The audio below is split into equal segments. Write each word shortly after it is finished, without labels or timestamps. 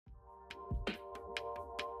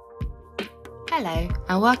Hello,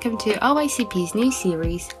 and welcome to RYCP's new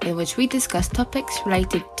series in which we discuss topics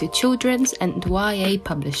related to children's and YA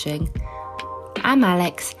publishing. I'm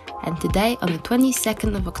Alex, and today on the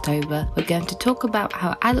 22nd of October we're going to talk about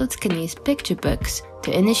how adults can use picture books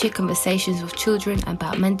to initiate conversations with children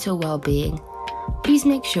about mental well-being. Please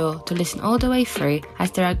make sure to listen all the way through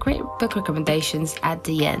as there are great book recommendations at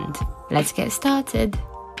the end. Let's get started!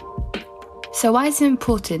 So why is it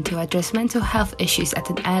important to address mental health issues at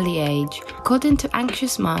an early age? According to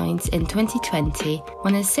Anxious Minds in 2020,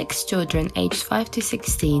 1 in 6 children aged 5 to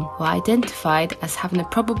 16 were identified as having a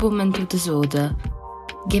probable mental disorder.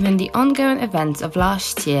 Given the ongoing events of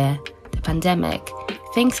last year, the pandemic,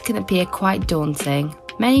 things can appear quite daunting.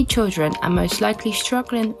 Many children are most likely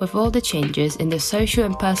struggling with all the changes in their social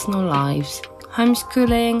and personal lives.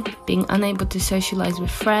 Homeschooling, being unable to socialise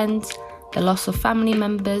with friends, the loss of family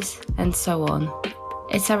members, and so on.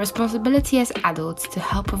 It's our responsibility as adults to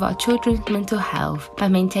help with our children's mental health by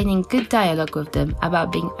maintaining good dialogue with them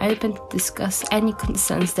about being open to discuss any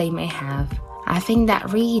concerns they may have. I think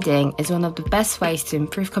that reading is one of the best ways to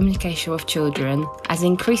improve communication with children, as it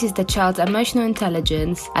increases the child's emotional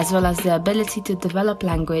intelligence as well as the ability to develop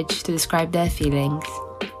language to describe their feelings.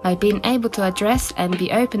 By being able to address and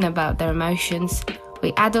be open about their emotions,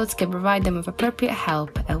 we adults can provide them with appropriate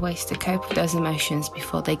help and ways to cope with those emotions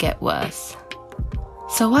before they get worse.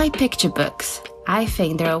 So why picture books? I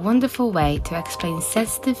think they're a wonderful way to explain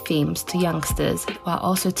sensitive themes to youngsters while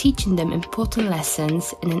also teaching them important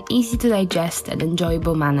lessons in an easy to digest and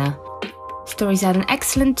enjoyable manner. Stories are an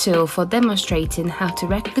excellent tool for demonstrating how to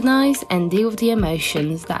recognize and deal with the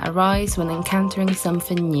emotions that arise when encountering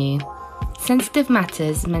something new. Sensitive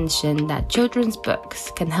Matters mention that children's books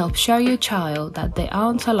can help show your child that they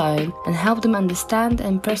aren't alone and help them understand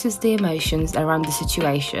and process the emotions around the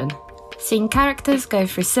situation. Seeing characters go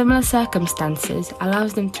through similar circumstances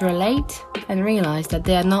allows them to relate and realise that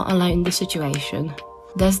they are not alone in the situation,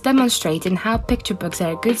 thus demonstrating how picture books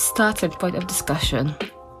are a good starting point of discussion.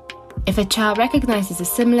 If a child recognises a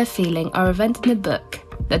similar feeling or event in the book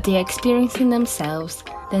that they are experiencing themselves,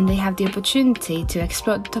 then they have the opportunity to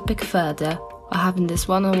explore the topic further or having this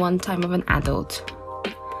one-on-one time with an adult.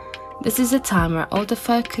 This is a time where all the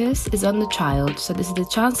focus is on the child, so this is the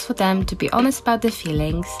chance for them to be honest about their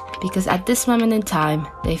feelings, because at this moment in time,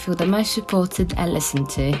 they feel the most supported and listened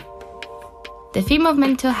to. The theme of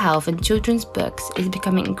mental health in children's books is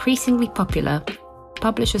becoming increasingly popular.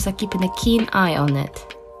 Publishers are keeping a keen eye on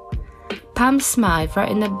it. Pam Smythe wrote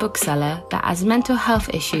in a bookseller that as mental health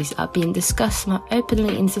issues are being discussed more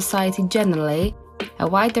openly in society generally, a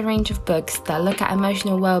wider range of books that look at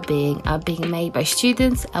emotional well-being are being made by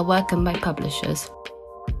students and welcomed by publishers.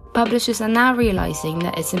 Publishers are now realising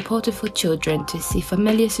that it's important for children to see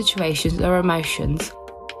familiar situations or emotions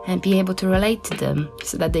and be able to relate to them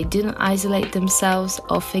so that they do not isolate themselves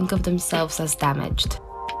or think of themselves as damaged.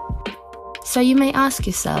 So you may ask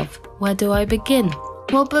yourself, where do I begin?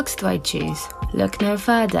 What books do I choose? Look no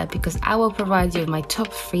further, because I will provide you with my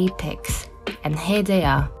top 3 picks. And here they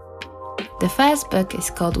are. The first book is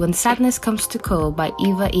called When Sadness Comes to Call by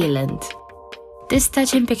Eva Eland. This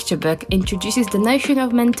touching picture book introduces the notion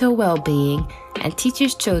of mental well-being and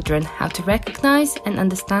teaches children how to recognize and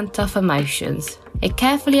understand tough emotions. It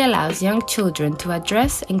carefully allows young children to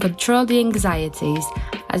address and control the anxieties,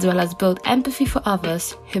 as well as build empathy for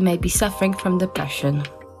others who may be suffering from depression.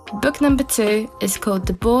 Book number 2 is called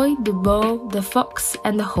The Boy, the Bull, the Fox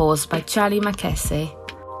and the Horse by Charlie Mackesy.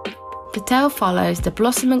 The tale follows the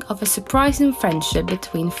blossoming of a surprising friendship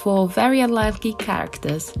between 4 very unlikely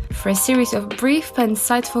characters. For a series of brief and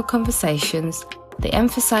insightful conversations, they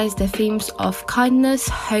emphasize the themes of kindness,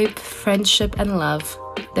 hope, friendship and love.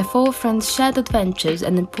 The 4 friends' shared adventures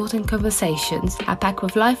and important conversations are packed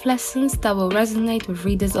with life lessons that will resonate with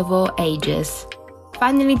readers of all ages.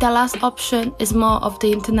 Finally, the last option is more of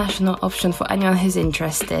the international option for anyone who's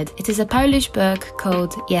interested. It is a Polish book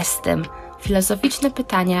called Jestem – Filozoficzne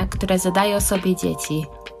pytania, które zadają sobie dzieci,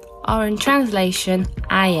 or in translation,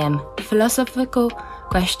 I Am – Philosophical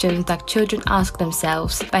Questions That Children Ask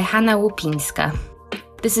Themselves by Hanna Łupińska.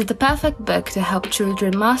 This is the perfect book to help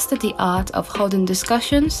children master the art of holding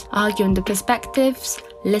discussions, arguing the perspectives,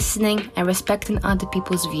 listening and respecting other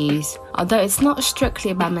people's views. Although it's not strictly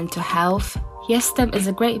about mental health, Jestem is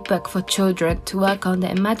a great book for children to work on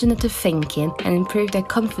their imaginative thinking and improve their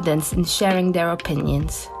confidence in sharing their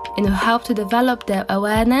opinions. It will help to develop their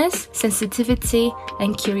awareness, sensitivity,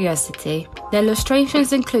 and curiosity. The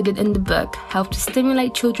illustrations included in the book help to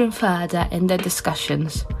stimulate children further in their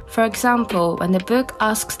discussions. For example, when the book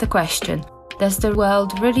asks the question, Does the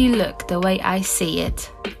world really look the way I see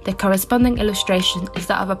it? The corresponding illustration is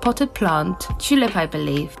that of a potted plant, tulip I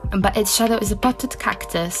believe, but its shadow is a potted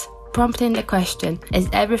cactus, prompting the question, is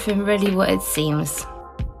everything really what it seems?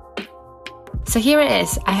 So here it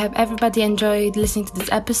is. I hope everybody enjoyed listening to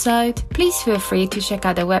this episode. Please feel free to check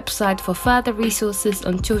out the website for further resources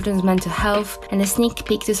on children's mental health and a sneak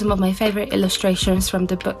peek to some of my favourite illustrations from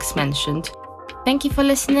the books mentioned. Thank you for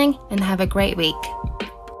listening and have a great week.